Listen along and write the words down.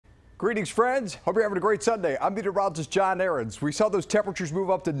Greetings, friends. Hope you're having a great Sunday. I'm Meteorologist John Ahrens. We saw those temperatures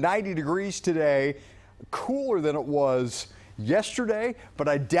move up to 90 degrees today, cooler than it was yesterday, but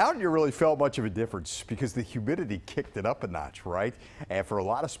I doubt you really felt much of a difference because the humidity kicked it up a notch, right? And for a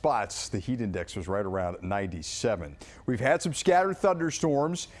lot of spots, the heat index was right around 97. We've had some scattered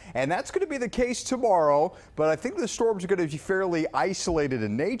thunderstorms, and that's going to be the case tomorrow, but I think the storms are going to be fairly isolated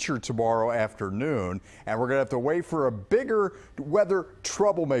in nature tomorrow afternoon, and we're going to have to wait for a bigger weather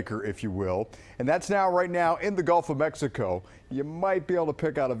troublemaker, if you will, and that's right now in the Gulf of Mexico. You might be able to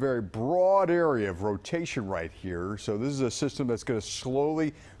pick out a very broad area of rotation right here. So this is a system that's going to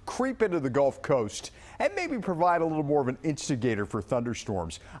slowly creep into the Gulf Coast and maybe provide a little more of an instigator for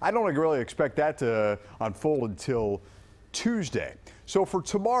thunderstorms. I don't really expect that to unfold until Tuesday. So for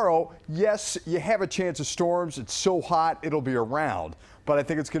tomorrow, yes, you have a chance of storms. It's so hot, it'll be around, but I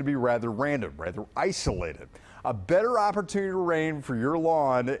think it's going to be rather random, rather isolated. A better opportunity to rain for your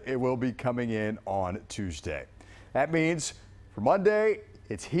lawn, it will be coming in on Tuesday. That means for Monday,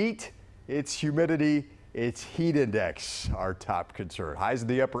 it's heat, it's humidity, it's heat index, our top concern. Highs in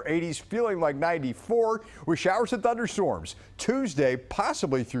the upper 80s, feeling like 94 with showers and thunderstorms. Tuesday,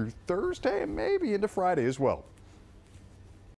 possibly through Thursday and maybe into Friday as well.